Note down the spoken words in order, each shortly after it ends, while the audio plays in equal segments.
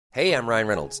Hey, I'm Ryan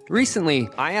Reynolds. Recently,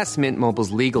 I asked Mint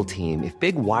Mobile's legal team if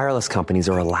big wireless companies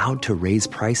are allowed to raise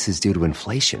prices due to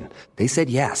inflation. They said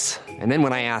yes. And then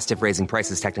when I asked if raising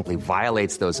prices technically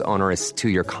violates those onerous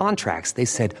two-year contracts, they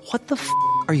said, "What the f***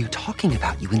 are you talking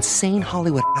about, you insane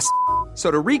Hollywood ass?" So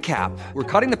to recap, we're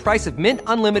cutting the price of Mint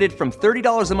Unlimited from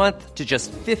 $30 a month to just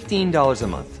 $15 a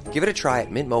month. Give it a try at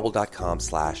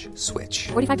mintmobile.com/switch.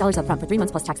 $45 up front for 3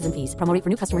 months plus taxes and fees. Promo rate for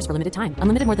new customers for limited time.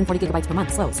 Unlimited more than 40 gigabytes per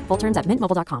month. Slows full terms at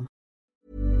mintmobile.com.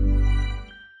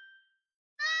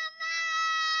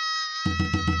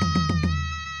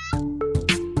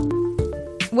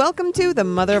 Welcome to The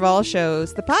Mother of All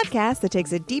Shows, the podcast that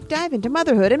takes a deep dive into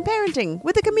motherhood and parenting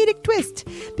with a comedic twist.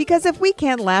 Because if we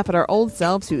can't laugh at our old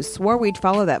selves who swore we'd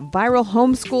follow that viral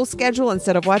homeschool schedule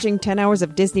instead of watching 10 hours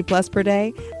of Disney Plus per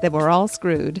day, then we're all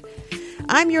screwed.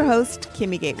 I'm your host,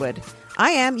 Kimmy Gatewood.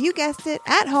 I am, you guessed it,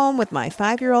 at home with my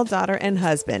 5-year-old daughter and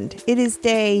husband. It is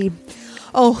day...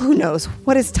 oh, who knows?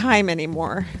 What is time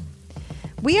anymore?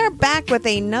 We are back with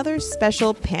another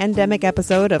special pandemic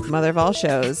episode of Mother of All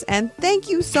Shows, and thank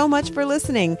you so much for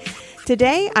listening.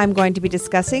 Today, I'm going to be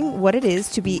discussing what it is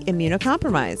to be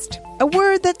immunocompromised, a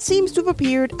word that seems to have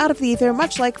appeared out of the ether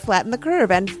much like flatten the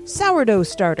curve and sourdough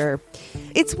starter.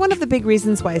 It's one of the big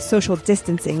reasons why social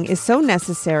distancing is so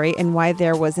necessary and why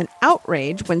there was an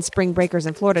outrage when spring breakers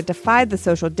in Florida defied the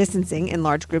social distancing in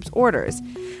large groups orders.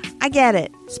 I get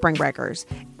it, spring breakers.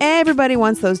 Everybody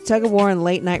wants those tug-of-war and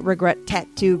late-night regret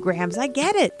tattoo grams. I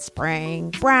get it, spring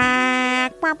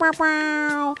break.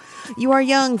 You are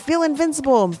young, feel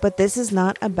invincible, but this is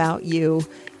not about you.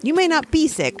 You may not be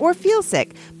sick or feel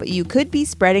sick, but you could be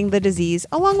spreading the disease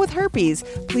along with herpes.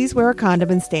 Please wear a condom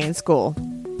and stay in school.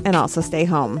 And also stay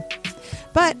home.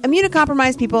 But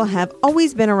immunocompromised people have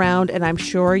always been around, and I'm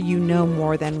sure you know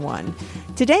more than one.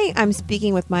 Today, I'm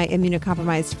speaking with my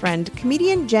immunocompromised friend,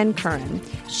 comedian Jen Curran.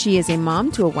 She is a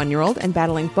mom to a 1-year-old and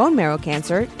battling bone marrow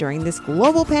cancer during this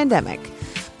global pandemic.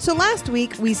 So last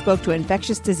week, we spoke to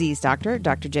infectious disease doctor,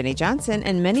 Dr. Jenny Johnson,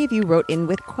 and many of you wrote in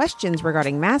with questions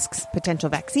regarding masks, potential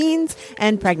vaccines,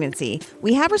 and pregnancy.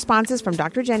 We have responses from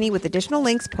Dr. Jenny with additional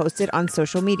links posted on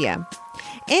social media.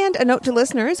 And a note to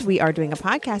listeners, we are doing a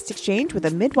podcast exchange with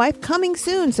a midwife coming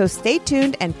soon, so stay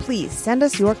tuned and please send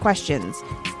us your questions.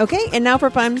 Okay, and now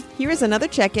for fun, here is another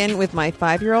check-in with my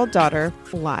 5-year-old daughter,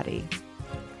 Lottie.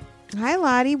 Hi,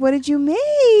 Lottie, what did you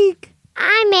make?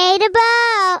 I made a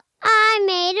boat. I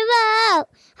made a boat.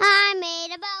 I made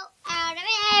a boat out of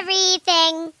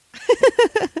everything.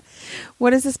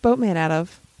 What is this boat made out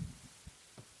of?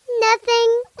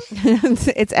 Nothing.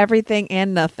 It's everything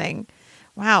and nothing.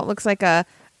 Wow, it looks like a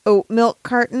oat milk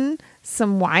carton,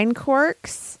 some wine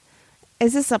corks.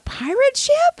 Is this a pirate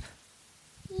ship?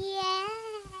 Yeah.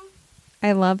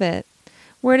 I love it.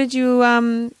 Where did you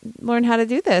learn how to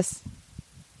do this?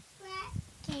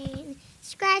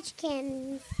 Scratch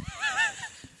cans.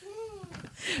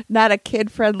 Not a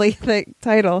kid-friendly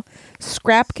title.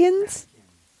 Scrapkins?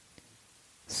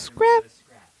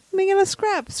 Making a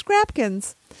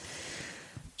Scrapkins.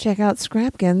 Check out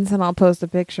Scrapkins, and I'll post a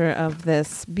picture of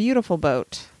this beautiful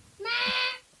boat.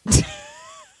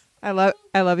 I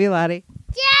love you, Lottie.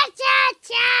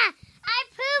 Cha-cha-cha! I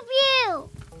poop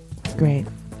you! Great.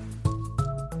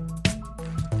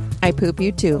 I poop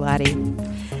you too, Lottie.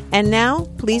 And now,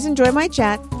 please enjoy my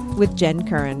chat with Jen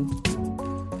Curran.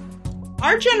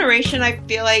 Our generation, I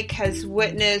feel like, has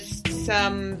witnessed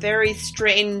some very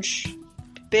strange,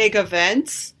 big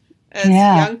events as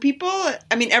young people.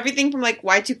 I mean, everything from like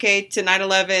Y2K to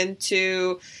 9/11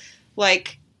 to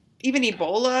like even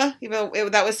Ebola, even though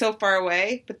that was so far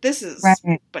away. But this is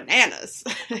bananas.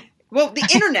 Well, the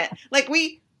internet, like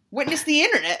we witnessed the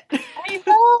internet.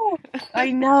 I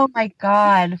know, my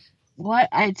God.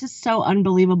 It's just so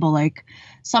unbelievable. Like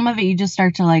some of it you just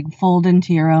start to like fold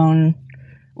into your own.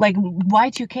 Like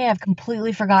Y2K I've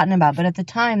completely forgotten about, but at the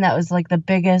time that was like the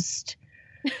biggest,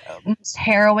 most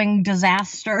harrowing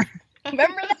disaster.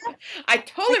 Remember that? I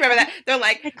totally remember that. They're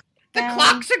like, the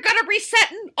clocks are going to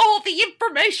reset and all the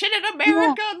information in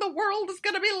America and the world is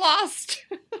going to be lost.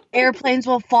 Airplanes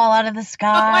will fall out of the sky.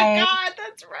 Oh my God,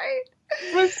 that's right.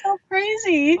 It was so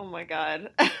crazy. Oh my God.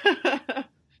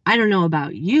 I don't know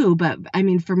about you, but I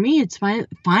mean, for me, it's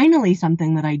finally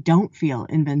something that I don't feel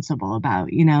invincible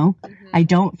about, you know? Mm-hmm. I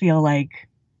don't feel like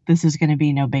this is going to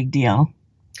be no big deal.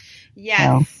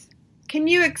 Yes. So. Can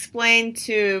you explain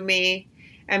to me,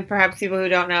 and perhaps people who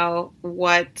don't know,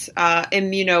 what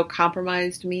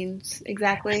immunocompromised means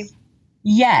exactly?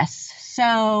 Yes.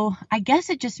 So I guess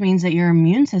it just means that your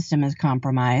immune system is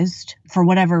compromised for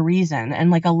whatever reason.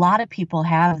 And like a lot of people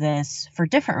have this for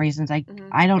different reasons. I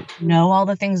don't know all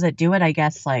the things that do it. I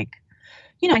guess like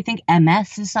I think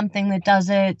MS is something that does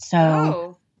it. So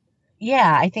Oh.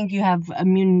 yeah, I think you have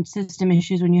immune system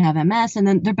issues when you have MS, and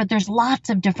then but there's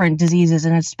lots of different diseases,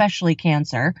 and especially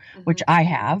cancer, which I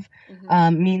have,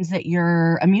 means that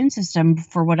your immune system,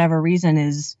 for whatever reason,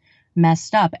 is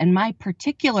messed up. And my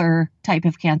particular type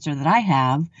of cancer that I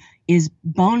have is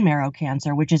bone marrow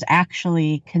cancer, which is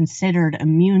actually considered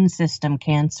immune system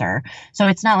cancer. So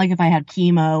it's not like if I had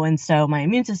chemo and so my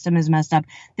immune system is messed up.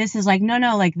 This is like, no,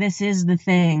 like this is the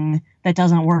thing that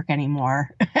doesn't work anymore.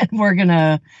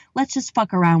 Let's just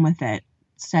fuck around with it,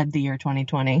 said the year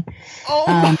 2020.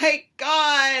 Oh my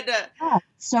God. Yeah,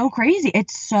 so crazy.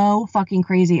 It's so fucking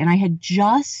crazy. And I had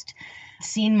just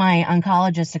seen my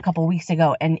oncologist a couple weeks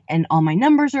ago, and all my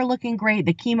numbers are looking great.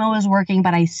 The chemo is working,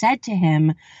 but I said to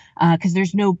him, because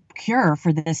there's no cure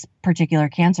for this particular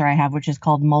cancer I have, which is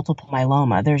called multiple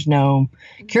myeloma. There's no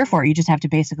cure for it. You just have to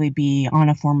basically be on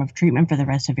a form of treatment for the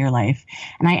rest of your life.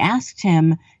 And I asked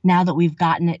him, now that we've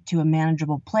gotten it to a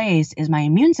manageable place, is my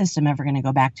immune system ever going to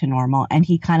go back to normal? And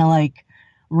he kind of like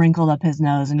wrinkled up his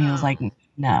nose and he was like,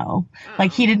 no.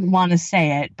 Like he didn't want to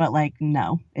say it, but like,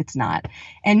 no, it's not.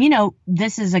 And,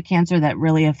 this is a cancer that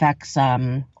really affects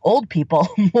old people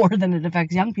more than it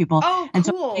affects young people. Oh, and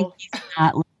cool. so I think he's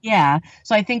not, yeah.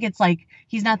 So I think it's like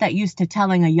he's not that used to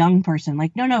telling a young person,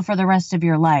 like, no, for the rest of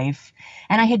your life.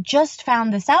 And I had just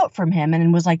found this out from him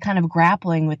and was like kind of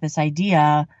grappling with this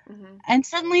idea. And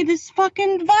suddenly this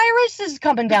fucking virus is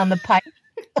coming down the pipe.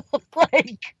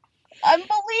 Like,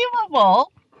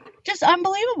 unbelievable. Just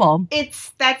unbelievable.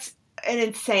 That's an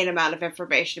insane amount of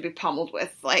information to be pummeled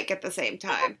with, like, at the same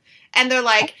time. And they're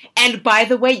like, and by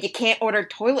the way, you can't order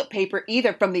toilet paper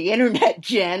either from the internet,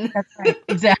 Jen. That's right.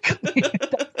 Exactly.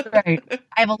 That's right.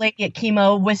 I have a lady at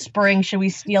chemo whispering, should we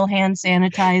steal hand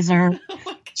sanitizer?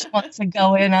 She wants to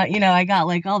go in. I got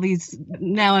like all these,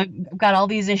 now I've got all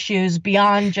these issues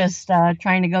beyond just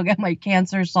trying to go get my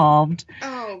cancer solved.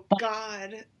 Oh,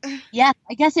 God. Yeah,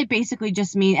 I guess it basically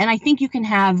just means, and I think you can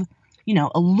have,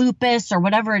 a lupus or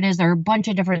whatever it is. There are a bunch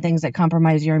of different things that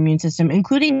compromise your immune system,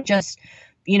 including just,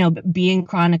 being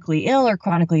chronically ill or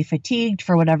chronically fatigued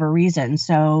for whatever reason.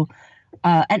 So,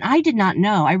 and I did not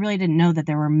know, I really didn't know that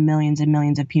there were millions and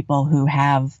millions of people who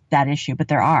have that issue, but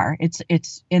there are.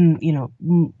 It's in,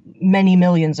 many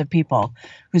millions of people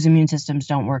whose immune systems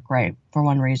don't work right for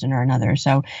one reason or another.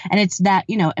 So, and it's that,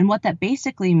 and what that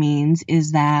basically means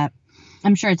is that,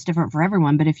 I'm sure it's different for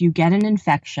everyone, but if you get an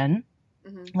infection,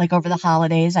 like over the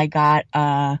holidays, I got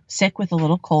sick with a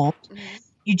little cold.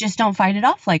 You just don't fight it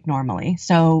off like normally.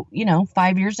 So,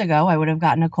 5 years ago, I would have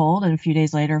gotten a cold and a few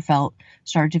days later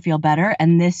started to feel better.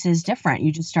 And this is different.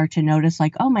 You just start to notice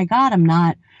like, oh my God, I'm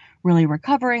not really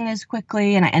recovering as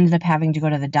quickly. And I ended up having to go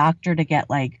to the doctor to get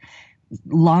like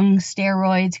lung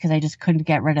steroids because I just couldn't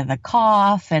get rid of the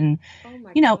cough. And,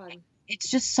 God. It's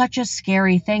just such a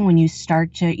scary thing when you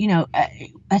start to,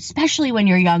 especially when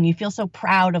you're young, you feel so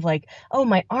proud of like, oh,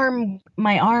 my arm,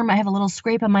 I have a little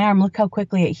scrape on my arm. Look how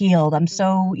quickly it healed. I'm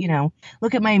so,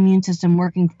 look at my immune system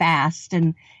working fast.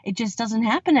 And it just doesn't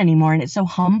happen anymore. And it's so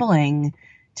humbling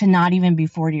to not even be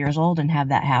 40 years old and have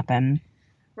that happen.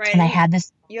 Right. And I had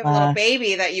this. You have a little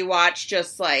baby that you watch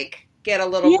just like get a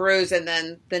little bruise, and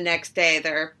then the next day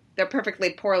their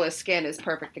perfectly poreless skin is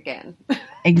perfect again.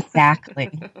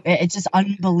 Exactly. It's just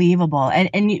unbelievable. And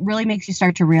it really makes you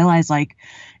start to realize, like,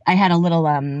 I had a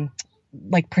little,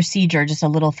 procedure, just a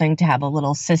little thing to have a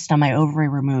little cyst on my ovary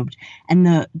removed. And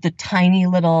the tiny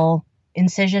little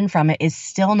incision from it is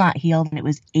still not healed. And it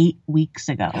was 8 weeks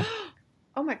ago.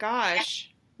 Oh my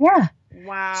gosh. Yeah.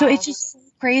 Wow. So it's just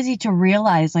crazy to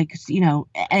realize, like,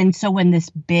 and so when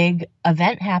this big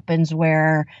event happens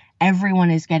where everyone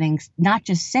is getting not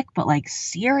just sick, but like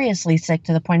seriously sick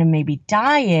to the point of maybe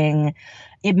dying,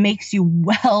 it makes you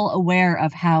well aware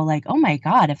of how like, oh my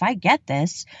God, if I get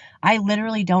this, I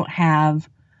literally don't have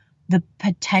the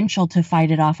potential to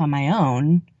fight it off on my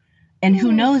own. And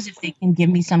who knows if they can give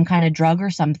me some kind of drug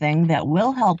or something that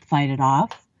will help fight it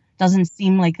off. Doesn't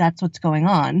seem like that's what's going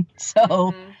on.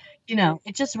 So,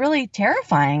 it's just really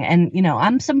terrifying. And,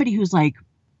 I'm somebody who's like,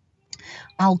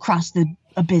 I'll cross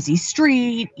a busy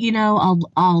street,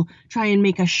 I'll try and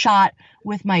make a shot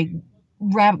with my,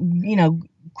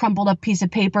 crumpled up piece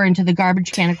of paper into the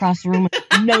garbage can across the room.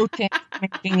 No chance of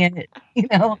making it,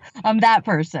 I'm that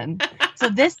person. So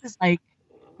this is like,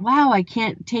 wow, I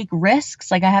can't take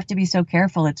risks. Like I have to be so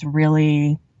careful. It's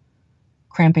really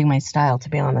cramping my style, to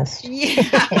be honest.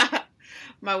 Yeah.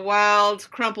 My wild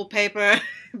crumpled paper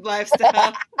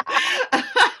lifestyle.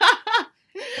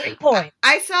 Great point.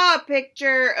 I saw a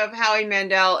picture of Howie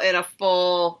Mandel in a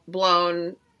full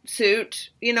blown suit.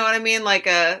 You know what I mean? Like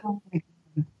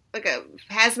like a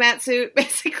hazmat suit,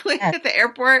 basically, Yes. at the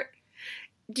airport.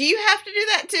 Do you have to do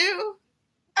that too?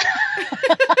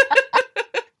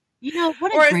 You know,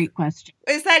 what Or a is- great question.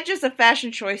 Is that just a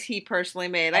fashion choice he personally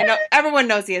made? I know everyone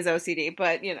knows he has OCD,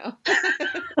 but you know.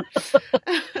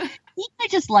 I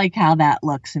just like how that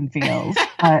looks and feels.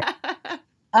 But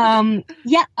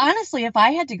yeah, honestly, if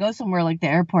I had to go somewhere like the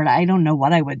airport, I don't know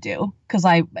what I would do, because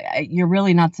you're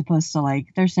really not supposed to, like,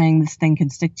 they're saying this thing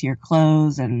can stick to your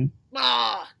clothes, and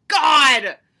Oh,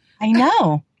 God. I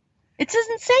know. It's just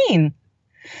insane.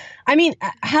 I mean,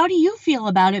 how do you feel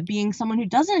about it being someone who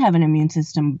doesn't have an immune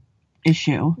system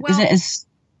issue? Is Well, it as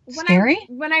scary?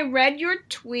 When I read your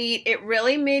tweet, it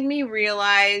really made me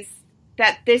realize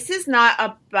that this is not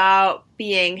about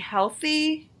being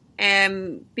healthy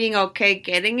and being okay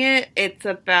getting it. It's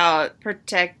about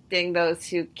protecting those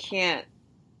who can't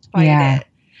fight Yeah. it.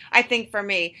 I think for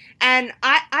me, and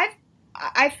I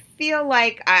feel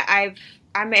like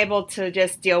I'm able to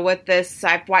just deal with this.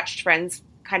 I've watched friends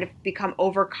kind of become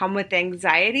overcome with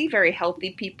anxiety, very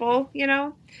healthy people, you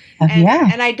know? And, Yeah.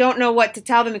 and I don't know what to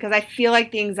tell them, because I feel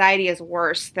like the anxiety is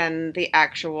worse than the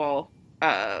actual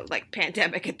like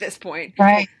pandemic at this point.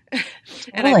 Right.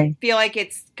 And I Totally. feel like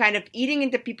it's kind of eating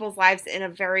into people's lives in a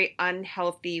very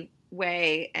unhealthy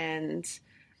way. And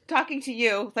talking to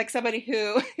you, like somebody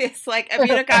who is like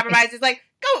immunocompromised, is like,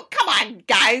 come on,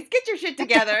 guys, get your shit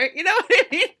together. You know what I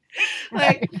mean?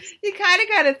 Like, you kind of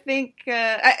got to think,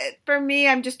 for me,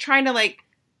 I'm just trying to like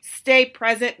stay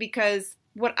present, because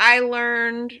what I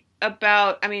learned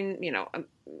about, I mean, you know,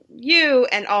 you,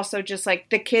 and also just like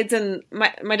the kids, and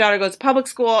my daughter goes to public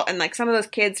school, and like some of those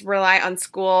kids rely on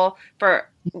school for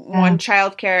one,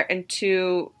 childcare, and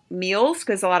two, meals,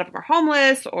 because a lot of them are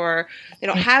homeless or they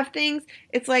don't have things.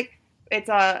 It's like, it's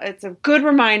a good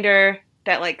reminder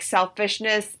that like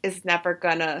selfishness is never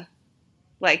gonna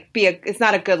like it's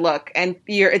not a good look, and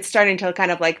it's starting to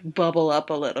kind of like bubble up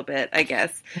a little bit, I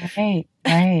guess. Right.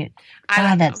 I don't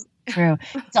know. That's true.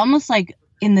 It's almost like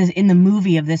in the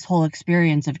movie of this whole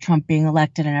experience of Trump being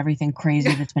elected and everything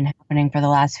crazy that's been happening for the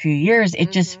last few years,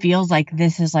 it just feels like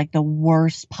this is like the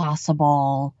worst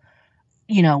possible /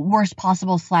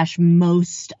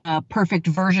 most perfect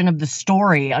version of the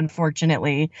story,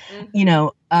 unfortunately,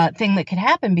 thing that could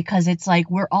happen, because it's like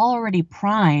we're all already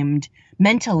primed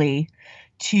mentally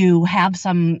to have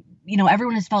some,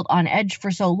 everyone has felt on edge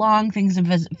for so long. Things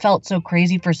have felt so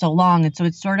crazy for so long. And so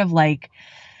it's sort of like,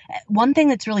 one thing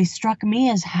that's really struck me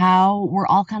is how we're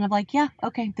all kind of like, yeah,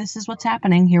 okay, this is what's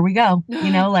happening. Here we go.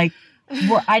 Like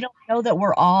I don't know that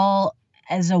we're all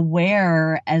as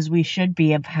aware as we should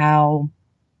be of how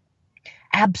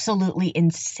absolutely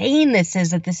insane this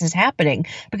is, that this is happening,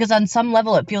 because on some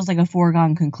level it feels like a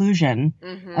foregone conclusion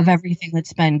of everything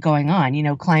that's been going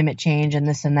on, climate change and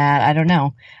this and that. I don't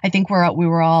know. I think we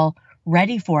were all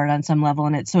ready for it on some level,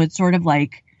 and it's sort of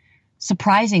like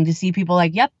surprising to see people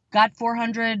like, yep, got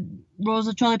 400 rolls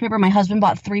of toilet paper. My husband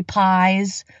bought 3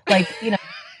 pies, like,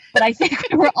 but I think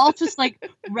we were all just like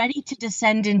ready to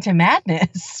descend into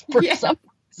madness for some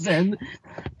reason.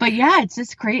 But yeah, it's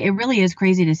just crazy. It really is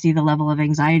crazy to see the level of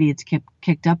anxiety it's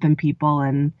kicked up in people,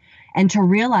 and to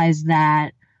realize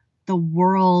that the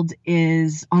world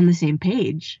is on the same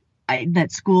page,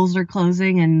 that schools are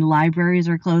closing and libraries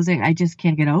are closing. I just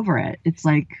can't get over it. It's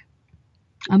like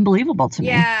unbelievable to me.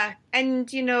 Yeah. And,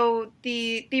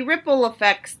 the ripple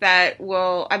effects that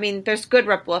there's good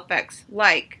ripple effects,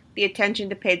 like the attention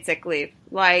to paid sick leave,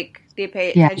 like the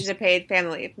attention to paid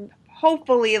family leave.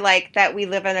 Hopefully, like that we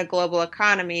live in a global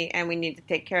economy and we need to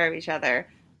take care of each other.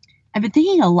 I've been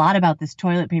thinking a lot about this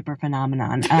toilet paper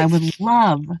phenomenon. I would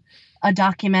love a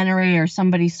documentary or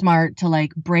somebody smart to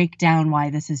like break down why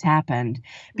this has happened.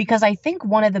 Because I think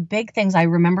one of the big things I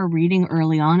remember reading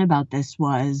early on about this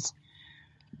was,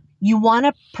 you want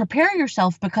to prepare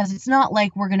yourself, because it's not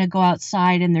like we're going to go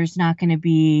outside and there's not going to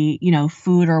be,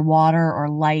 food or water or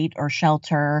light or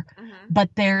shelter, but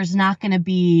there's not going to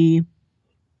be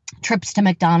trips to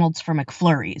McDonald's for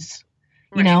McFlurries,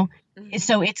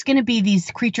 So it's going to be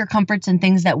these creature comforts and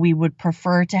things that we would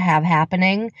prefer to have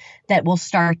happening that will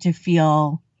start to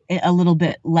feel a little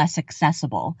bit less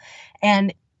accessible.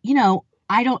 And,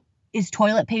 is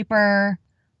toilet paper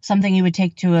something you would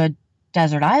take to a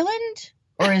desert island?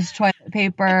 Or is toilet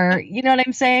paper, you know what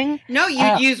I'm saying? No,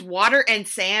 you'd use water and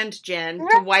sand, Jen,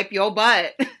 to wipe your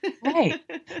butt. Right.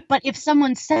 But if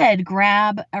someone said,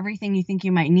 grab everything you think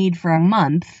you might need for a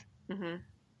month,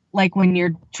 like when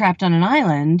you're trapped on an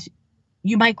island,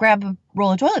 you might grab a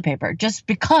roll of toilet paper, just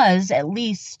because at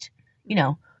least,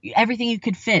 everything you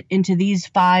could fit into these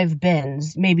 5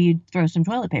 bins, maybe you'd throw some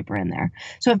toilet paper in there.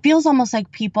 So it feels almost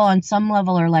like people on some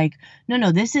level are like,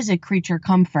 no, this is a creature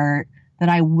comfort that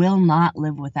I will not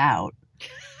live without.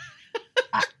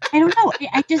 I don't know.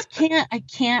 I just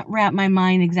can't wrap my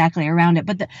mind exactly around it.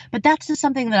 But that's just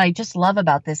something that I just love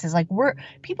about this is like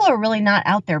people are really not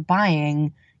out there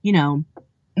buying,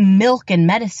 milk and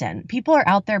medicine. People are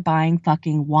out there buying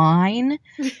fucking wine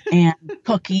and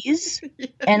cookies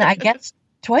and I guess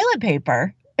toilet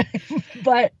paper.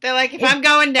 But they're like, if I'm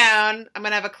going down, I'm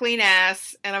going to have a clean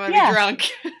ass and I'm going to be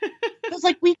drunk. It's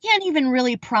like, we can't even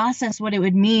really process what it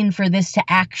would mean for this to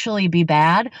actually be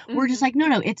bad. Mm-hmm. We're just like,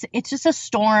 no, it's just a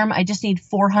storm. I just need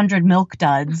 400 milk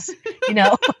duds,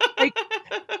 like,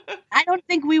 I don't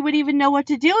think we would even know what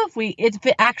to do if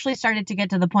it actually started to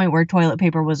get to the point where toilet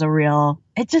paper was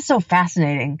it's just so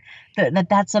fascinating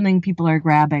that's something people are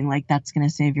grabbing, like that's going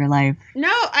to save your life.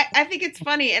 No, I think it's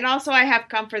funny. And also I have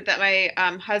comfort that my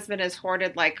husband has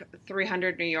hoarded like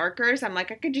 300 New Yorkers. I'm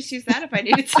like, I could just use that if I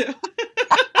needed to.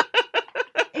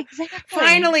 Exactly.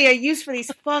 Finally, a use for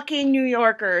these fucking New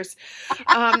Yorkers.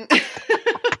 You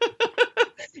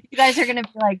guys are going to be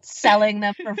like selling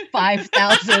them for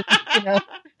 5,000,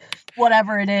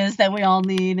 whatever it is that we all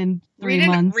need in 3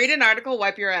 months. Read an article,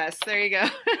 wipe your ass. There you go.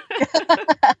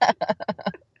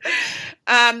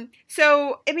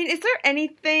 So, I mean, is there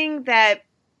anything that,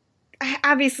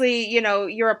 obviously,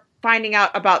 you're finding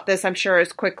out about this, I'm sure,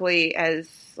 as quickly as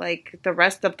like the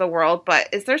rest of the world, but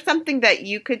is there something that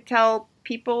you could tell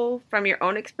people from your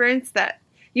own experience that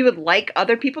you would like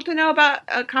other people to know about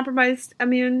compromised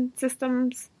immune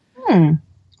systems?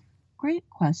 Great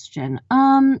question.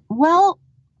 Well,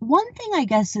 one thing I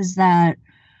guess is that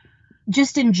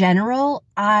just in general,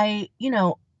 the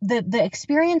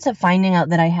experience of finding out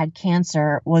that I had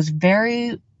cancer was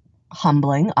very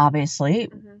humbling,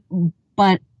 obviously,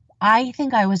 but I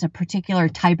think I was a particular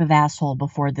type of asshole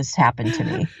before this happened to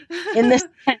me in the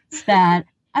sense that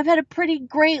I've had a pretty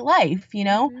great life,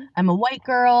 I'm a white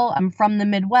girl. I'm from the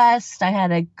Midwest. I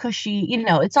had a cushy,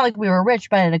 it's not like we were rich,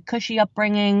 but I had a cushy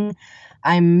upbringing.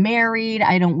 I'm married.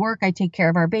 I don't work. I take care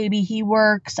of our baby. He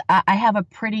works. I have a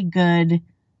pretty good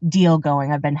deal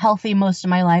going. I've been healthy most of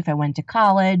my life. I went to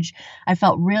college. I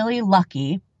felt really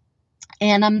lucky.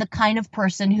 And I'm the kind of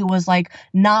person who was like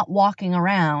not walking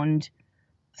around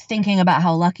thinking about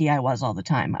how lucky I was all the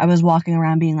time. I was walking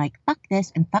around being like, fuck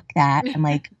this and fuck that. And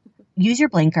like, use your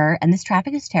blinker. And this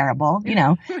traffic is terrible,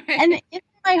 Right. And in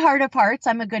my heart of hearts,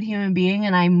 I'm a good human being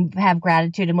and I have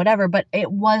gratitude and whatever. But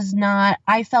it was not,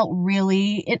 I felt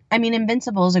really,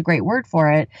 invincible is a great word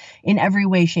for it in every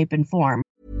way, shape, and form.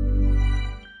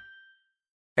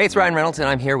 Hey, it's Ryan Reynolds, and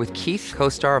I'm here with Keith,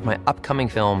 co-star of my upcoming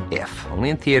film, If, only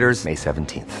in theaters May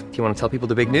 17th. Do you want to tell people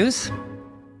the big news?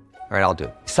 All right, I'll do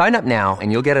it. Sign up now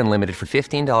and you'll get unlimited for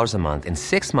 $15 a month and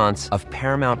 6 months of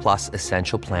Paramount Plus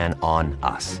Essential Plan on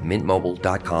us.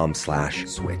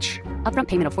 MintMobile.com/switch. Upfront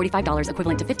payment of $45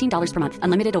 equivalent to $15 per month.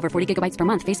 Unlimited over 40 gigabytes per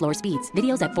month. Face lower speeds.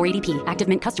 Videos at 480p. Active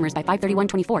Mint customers by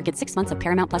 531.24 get 6 months of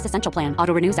Paramount Plus Essential Plan.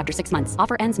 Auto renews after 6 months.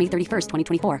 Offer ends May 31st,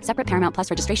 2024. Separate Paramount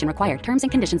Plus registration required. Terms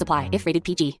and conditions apply if rated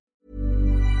PG.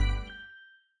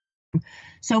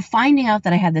 So finding out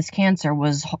that I had this cancer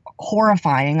was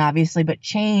horrifying, obviously, but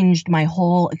changed my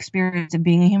whole experience of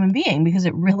being a human being because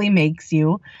it really makes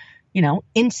you,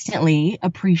 instantly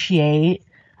appreciate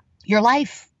your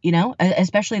life,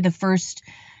 especially the first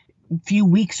few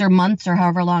weeks or months or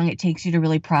however long it takes you to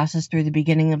really process through the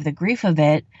beginning of the grief of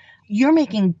it. You're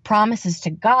making promises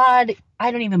to God.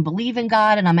 I don't even believe in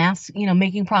God. And I'm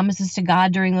making promises to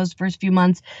God during those first few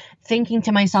months, thinking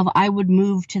to myself, I would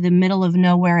move to the middle of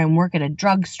nowhere and work at a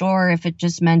drugstore if it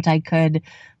just meant I could,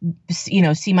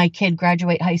 see my kid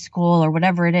graduate high school or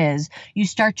whatever it is. You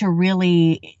start to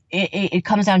really, it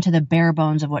comes down to the bare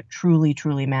bones of what truly,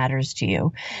 truly matters to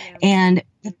you. Yeah. And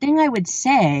the thing I would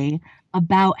say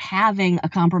about having a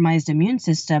compromised immune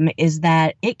system is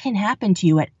that it can happen to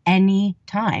you at any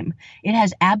time. It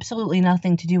has absolutely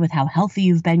nothing to do with how healthy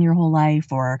you've been your whole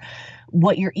life or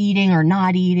what you're eating or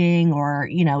not eating, or,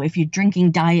 if you're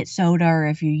drinking diet soda or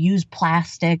if you use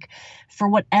plastic for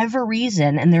whatever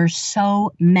reason. And there's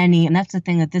so many, and that's the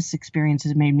thing that this experience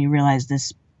has made me realize,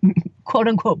 this quote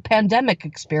unquote pandemic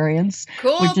experience,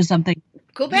 which is something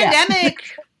cool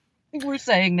pandemic we're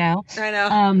saying now. I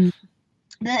know.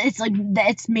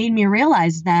 It's made me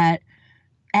realize that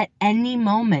at any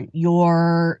moment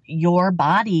your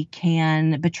body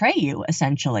can betray you,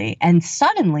 essentially. And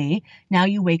suddenly now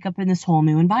you wake up in this whole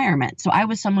new environment. So I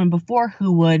was someone before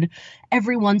who would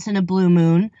every once in a blue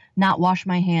moon not wash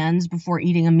my hands before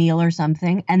eating a meal or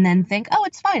something and then think, oh,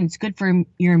 it's fine. It's good for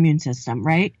your immune system,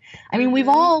 right? I mean, we've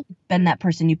all been that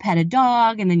person. You pet a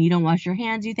dog and then you don't wash your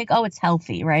hands. You think, oh, it's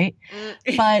healthy, right?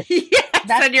 But yeah.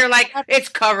 And you're like, it's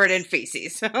covered in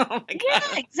feces. Oh my God.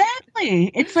 Yeah,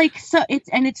 exactly. It's like,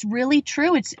 it's really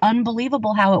true. It's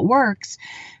unbelievable how it works.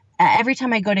 Every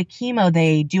time I go to chemo,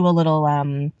 they do a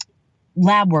little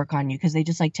lab work on you because they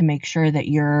just like to make sure that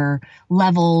your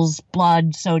levels,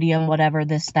 blood, sodium, whatever,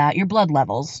 this, that, your blood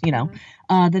levels,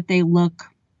 that they look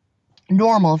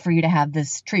normal for you to have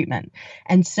this treatment.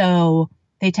 And so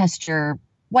they test your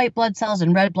white blood cells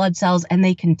and red blood cells, and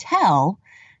they can tell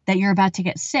that you're about to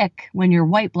get sick when your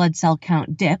white blood cell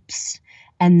count dips.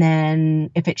 And then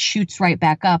if it shoots right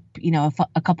back up,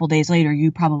 a couple days later,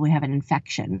 you probably have an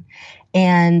infection.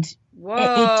 And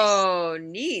whoa,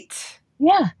 neat.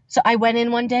 Yeah. So I went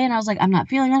in one day and I was like, I'm not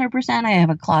feeling 100%. I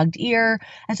have a clogged ear.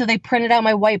 And so they printed out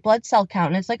my white blood cell count.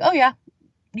 And it's like, oh yeah,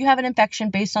 you have an infection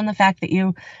based on the fact that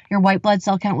your white blood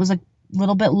cell count was a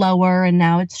little bit lower and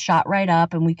now it's shot right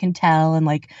up, and we can tell. And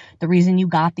like the reason you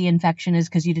got the infection is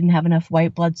because you didn't have enough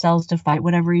white blood cells to fight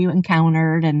whatever you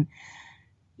encountered. And,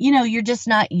 you're just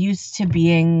not used to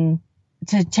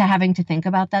to having to think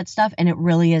about that stuff. And it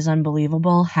really is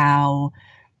unbelievable how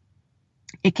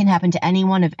it can happen to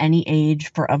anyone of any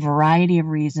age for a variety of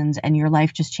reasons, and your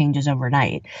life just changes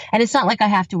overnight. And it's not like I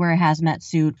have to wear a hazmat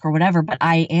suit or whatever, but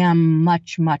I am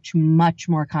much, much, much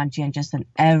more conscientious than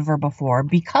ever before,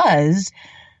 because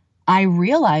I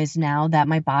realize now that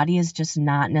my body is just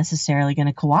not necessarily going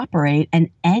to cooperate, and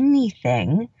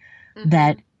anything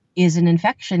that is an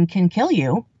infection can kill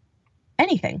you.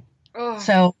 Anything. Oh,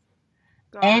 so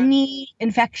God. Any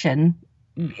infection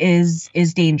is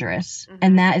dangerous.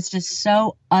 And that is just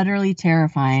so utterly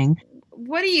terrifying.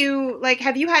 What do you like?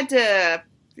 Have you had to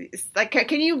like?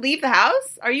 Can you leave the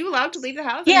house? Are you allowed to leave the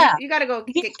house? Yeah, you got to go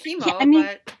get chemo.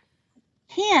 But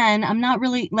I'm not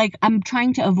really like, I'm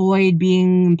trying to avoid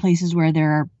being in places where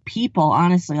there are people.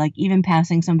 Honestly, like even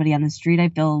passing somebody on the street, I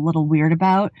feel a little weird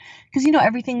about, because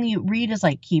everything you read is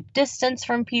like keep distance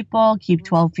from people, keep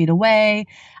 12 feet away.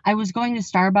 I was going to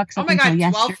Starbucks. Oh my God,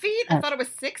 12 feet? I thought it was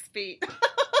 6 feet.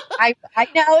 I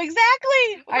know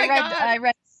exactly. Oh I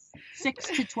read 6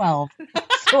 to 12.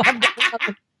 So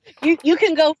you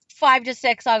can go 5 to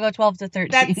 6. I'll go 12 to 13.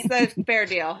 That's a fair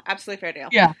deal. Absolutely fair deal.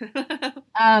 Yeah.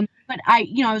 But I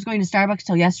was going to Starbucks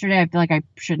till yesterday. I feel like I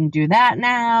shouldn't do that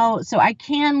now. So I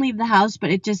can leave the house,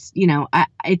 but it just,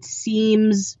 it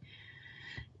seems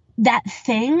that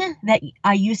thing that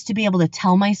I used to be able to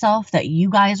tell myself that you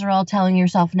guys are all telling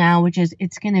yourself now, which is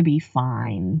it's going to be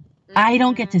fine. I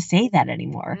don't get to say that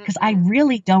anymore because I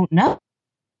really don't know.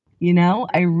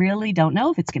 I really don't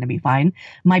know if it's going to be fine.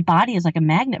 My body is like a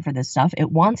magnet for this stuff.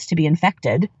 It wants to be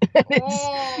infected.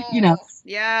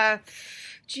 Yeah.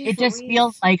 Jeez, it just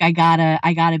feels like I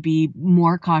gotta be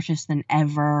more cautious than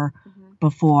ever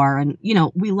before. And,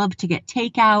 we love to get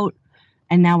takeout,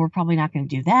 and now we're probably not going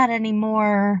to do that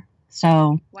anymore.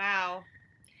 So. Wow.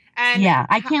 And yeah,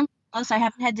 I can't. I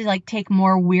haven't had to like take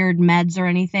more weird meds or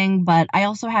anything, but I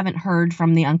also haven't heard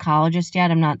from the oncologist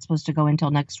yet. I'm not supposed to go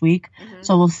until next week.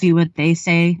 So we'll see what they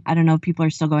say. I don't know if people are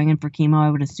still going in for chemo. I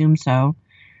would assume so.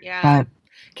 Yeah. But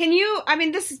can you,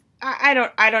 this is, I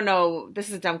don't know. This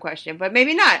is a dumb question, but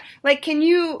maybe not. Like, can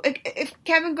you, if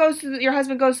Kevin your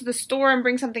husband goes to the store and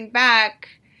brings something back,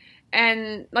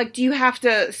 and like, do you have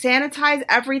to sanitize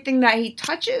everything that he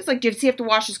touches? Like, does he have to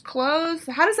wash his clothes?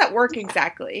 How does that work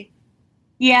exactly?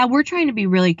 Yeah, we're trying to be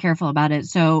really careful about it.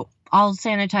 So I'll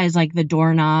sanitize like the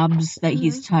doorknobs that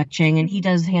he's touching, and he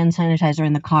does hand sanitizer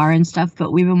in the car and stuff,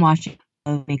 but we've been washing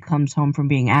when he comes home from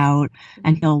being out,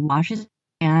 and he'll wash his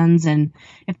hands. And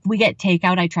if we get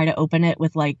takeout, I try to open it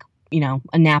with like,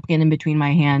 a napkin in between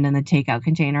my hand and the takeout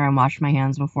container, and wash my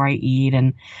hands before I eat.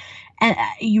 And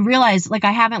you realize like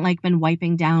I haven't like been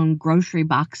wiping down grocery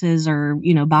boxes or,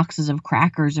 boxes of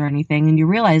crackers or anything. And you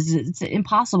realize it's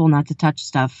impossible not to touch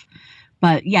stuff.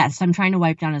 But yes, I'm trying to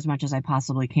wipe down as much as I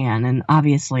possibly can. And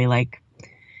obviously, like,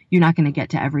 you're not going to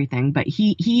get to everything. But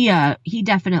he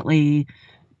definitely,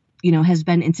 has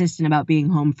been insistent about being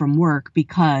home from work,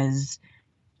 because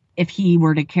if he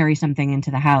were to carry something into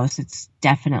the house, it's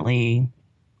definitely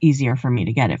easier for me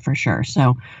to get it for sure.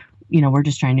 So, we're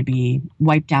just trying to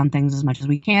wipe down things as much as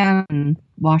we can and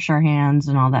wash our hands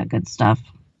and all that good stuff.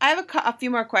 I have a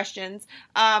few more questions.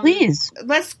 Please.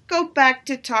 Let's go back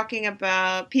to talking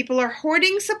about people are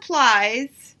hoarding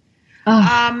supplies.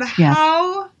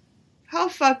 Yeah. How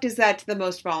fucked is that to the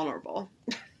most vulnerable?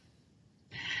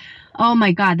 Oh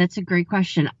my God, that's a great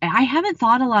question. I haven't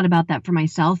thought a lot about that for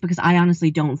myself, because I honestly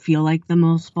don't feel like the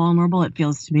most vulnerable. It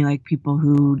feels to me like people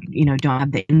who, don't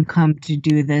have the income to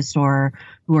do this, or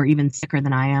who are even sicker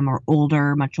than I am, or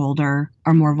older, much older,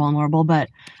 are more vulnerable. But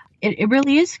it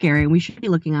really is scary. We should be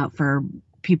looking out for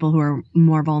people who are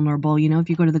more vulnerable. You know, if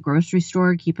you go to the grocery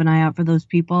store, keep an eye out for those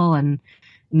people, and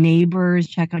neighbors,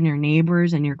 check on your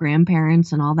neighbors and your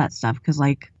grandparents and all that stuff. Because,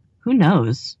 like, who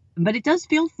knows? But it does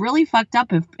feel really fucked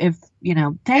up if you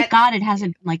know, thank God it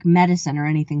hasn't been like medicine or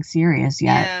anything serious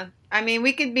yet. Yeah. I mean,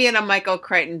 we could be in a Michael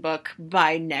Crichton book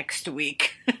by next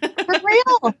week. For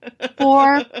real.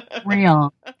 For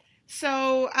real.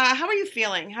 So, how are you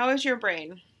feeling? How is your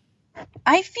brain?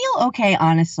 I feel okay,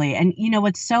 honestly. And you know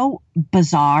what's so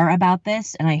bizarre about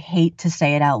this, and I hate to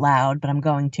say it out loud, but I'm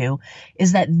going to,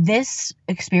 is that this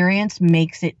experience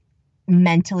makes it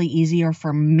mentally easier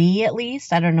for me, at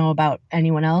least. I don't know about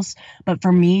anyone else, but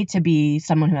for me to be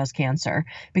someone who has cancer,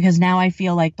 because now I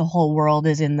feel like the whole world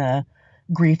is in the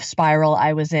grief spiral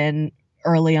I was in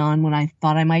early on when I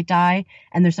thought I might die.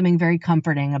 And there's something very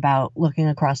comforting about looking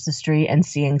across the street and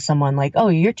seeing someone like, oh,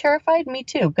 you're terrified? Me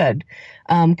too. Good.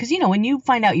 Because, you know, when you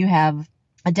find out you have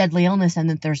a deadly illness and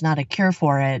that there's not a cure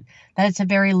for it, that it's a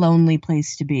very lonely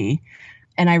place to be.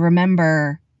 And I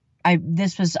remember I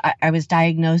was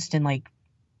diagnosed in like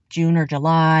June or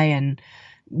July, and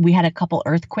we had a couple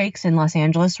earthquakes in Los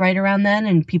Angeles right around then,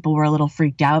 and people were a little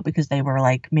freaked out because they were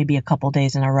like maybe a couple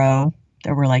days in a row.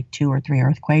 There were like 2 or 3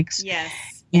 earthquakes. Yes.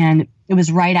 And it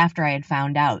was right after I had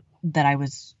found out that I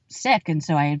was sick. And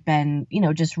so I had been, you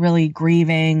know, just really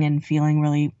grieving and feeling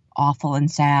really awful and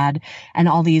sad. And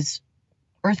all these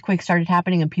earthquakes started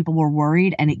happening and people were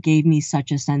worried. And it gave me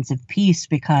such a sense of peace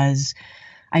because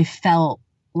I felt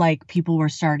like people were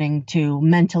starting to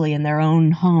mentally in their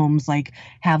own homes, like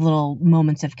have little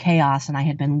moments of chaos. And I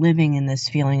had been living in this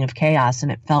feeling of chaos,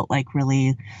 and it felt like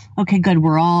really, okay, good.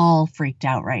 We're all freaked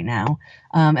out right now.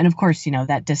 And of course, you know,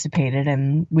 that dissipated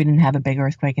and we didn't have a big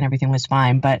earthquake and everything was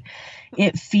fine, but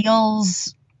it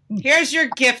feels... Here's your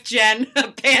gift, Jen,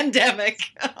 a pandemic.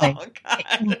 Oh,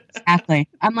 God. Exactly.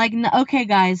 I'm like, okay,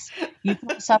 guys, you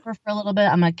can suffer for a little bit.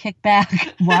 I'm going to kick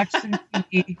back, watch some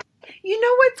TV. You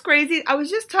know what's crazy? I was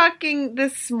just talking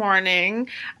this morning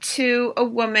to a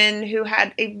woman who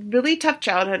had a really tough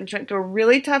childhood and went through a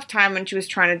really tough time when she was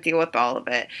trying to deal with all of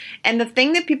it. And the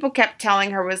thing that people kept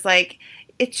telling her was like,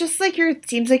 it's just like it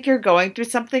seems like you're going through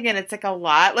something and it's like a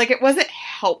lot. Like it wasn't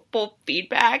helpful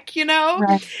feedback, you know?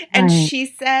 Right, and right. she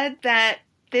said that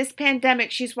this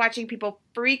pandemic, she's watching people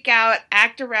freak out,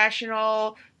 act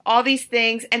irrational, all these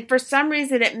things. And for some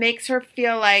reason, it makes her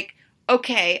feel like,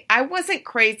 okay, I wasn't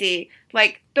crazy.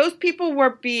 Like, those people were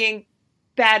being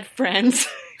bad friends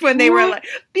when they were like,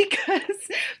 because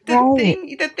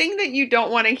the thing that you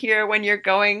don't want to hear when you're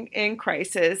going in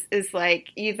crisis is like,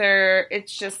 either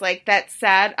it's just like that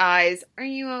sad eyes, are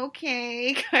you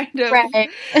okay kind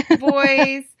of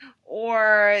voice,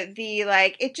 or the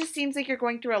like, it just seems like you're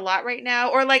going through a lot right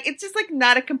now, or like, it's just like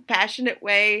not a compassionate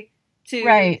way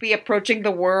to be approaching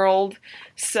the world.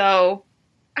 So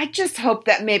I just hope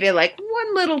that maybe like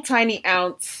one little tiny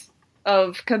ounce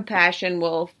of compassion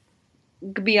will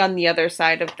be on the other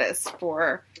side of this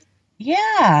for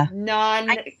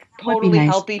non-totally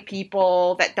healthy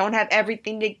people that don't have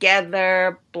everything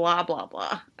together, blah, blah,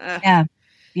 blah.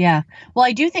 Yeah. Well,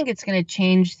 I do think it's going to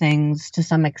change things to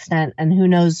some extent, and who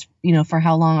knows, you know, for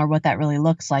how long or what that really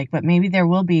looks like. But maybe there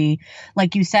will be,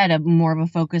 like you said, a more of a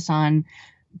focus on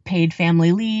paid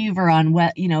family leave or on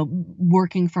what, you know,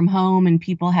 working from home and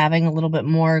people having a little bit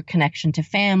more connection to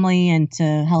family and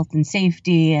to health and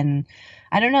safety. And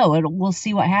I don't know, we'll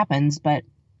see what happens, but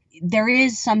there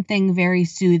is something very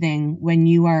soothing when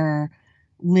you are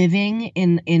living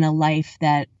in a life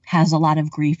that has a lot of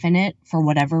grief in it for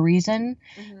whatever reason,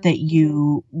 that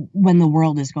you, when the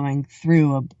world is going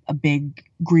through a big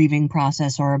grieving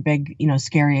process or a big, you know,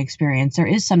 scary experience, there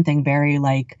is something very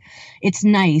like, it's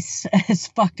nice, as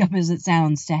fucked up as it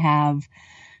sounds, to have,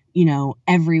 you know,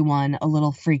 everyone a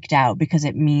little freaked out, because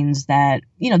it means that,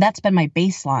 you know, that's been my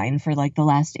baseline for like the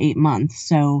last 8 months.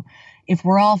 So if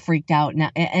we're all freaked out now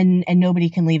and nobody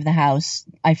can leave the house,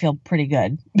 I feel pretty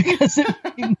good, because it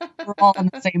means we're all on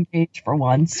the same page for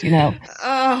once, you know?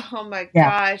 Oh my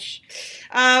gosh.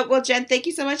 Well, Jen, thank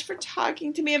you so much for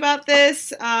talking to me about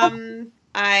this.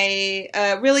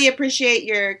 I really appreciate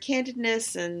your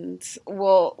candidness, and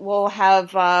we'll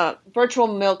have virtual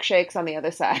milkshakes on the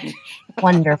other side.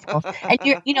 Wonderful. And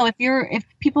if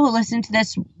people who listen to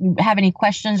this have any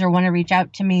questions or want to reach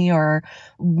out to me or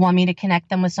want me to connect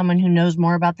them with someone who knows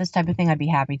more about this type of thing, I'd be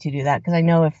happy to do that, because I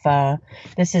know if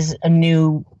this is a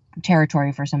new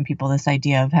territory for some people, this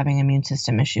idea of having immune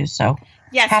system issues. So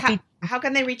yes, how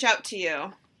can they reach out to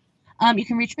you? You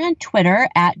can reach me on Twitter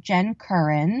at Jen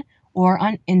Curran, or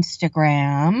on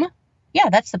Instagram. Yeah,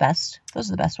 that's the best. Those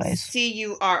are the best ways.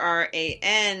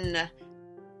 CURRAN.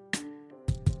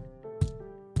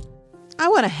 I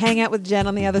want to hang out with Jen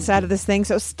on the other side of this thing,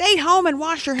 so stay home and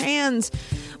wash your hands.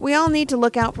 We all need to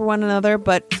look out for one another,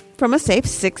 but from a safe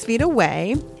 6 feet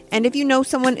away. And if you know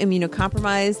someone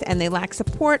immunocompromised and they lack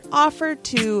support, offer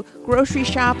to grocery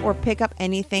shop or pick up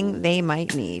anything they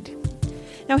might need.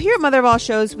 Now, here at Mother of All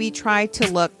Shows, we try to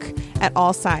look at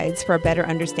all sides for a better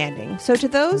understanding. So to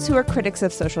those who are critics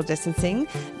of social distancing,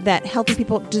 that healthy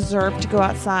people deserve to go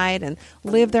outside and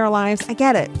live their lives, I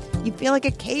get it. You feel like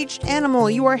a caged animal.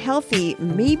 You are healthy.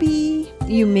 Maybe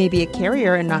you may be a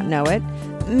carrier and not know it.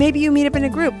 Maybe you meet up in a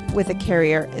group with a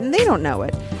carrier and they don't know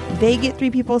it. They get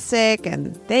 3 people sick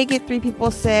and they get 3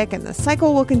 people sick, and the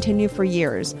cycle will continue for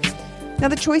years. Now,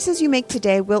 the choices you make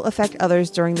today will affect others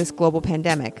during this global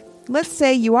pandemic. Let's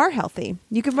say you are healthy.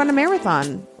 You could run a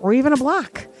marathon or even a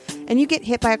block, and you get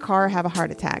hit by a car or have a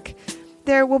heart attack.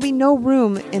 There will be no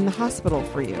room in the hospital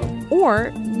for you.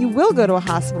 Or you will go to a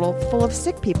hospital full of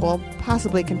sick people,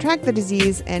 possibly contract the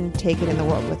disease, and take it in the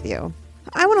world with you.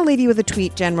 I want to leave you with a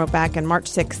tweet Jen wrote back on March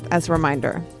 6th as a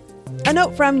reminder. A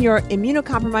note from your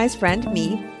immunocompromised friend,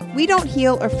 me. We don't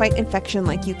heal or fight infection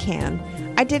like you can.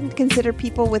 I didn't consider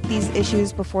people with these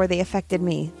issues before they affected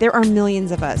me. There are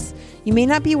millions of us. You may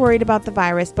not be worried about the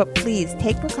virus, but please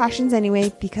take precautions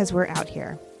anyway because we're out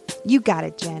here. You got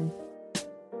it, Jen.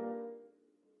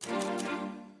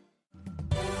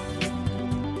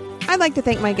 I'd like to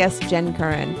thank my guest, Jen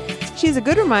Curran. She's a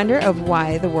good reminder of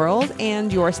why the world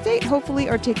and your state hopefully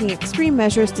are taking extreme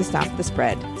measures to stop the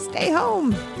spread. Stay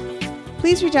home.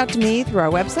 Please reach out to me through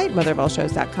our website,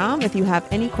 motherofallshows.com, if you have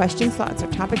any questions, thoughts, or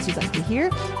topics you'd like to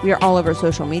hear. We are all over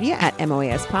social media at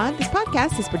MOASPod. This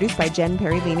podcast is produced by Jen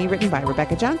Perry-Lini, written by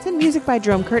Rebecca Johnson, music by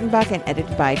Jerome Kurtenbach, and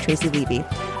edited by Tracy Levy.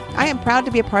 I am proud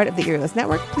to be a part of the Earless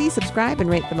Network. Please subscribe and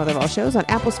rate the Mother of All Shows on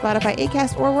Apple, Spotify,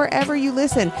 Acast, or wherever you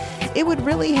listen. It would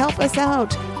really help us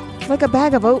out. Like a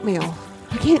bag of oatmeal.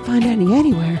 I can't find any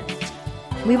anywhere.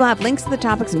 We will have links to the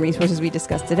topics and resources we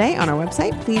discussed today on our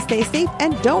website. Please stay safe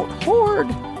and don't hoard.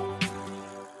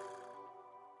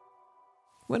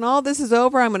 When all this is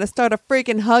over, I'm going to start a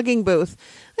freaking hugging booth.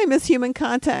 I miss human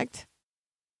contact.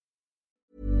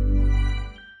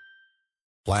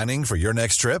 Planning for your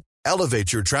next trip?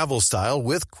 Elevate your travel style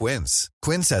with Quince.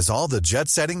 Quince has all the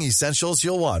jet-setting essentials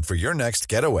you'll want for your next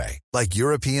getaway, like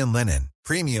European linen,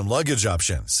 premium luggage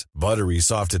options, buttery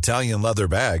soft Italian leather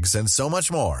bags, and so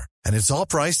much more. And it's all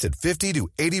priced at 50 to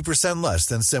 80% less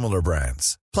than similar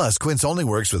brands. Plus, Quince only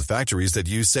works with factories that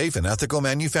use safe and ethical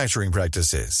manufacturing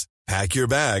practices. Pack your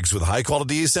bags with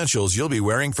high-quality essentials you'll be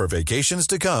wearing for vacations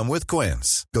to come with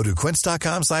Quince. Go to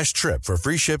quince.com/trip for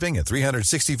free shipping and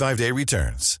 365-day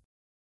returns.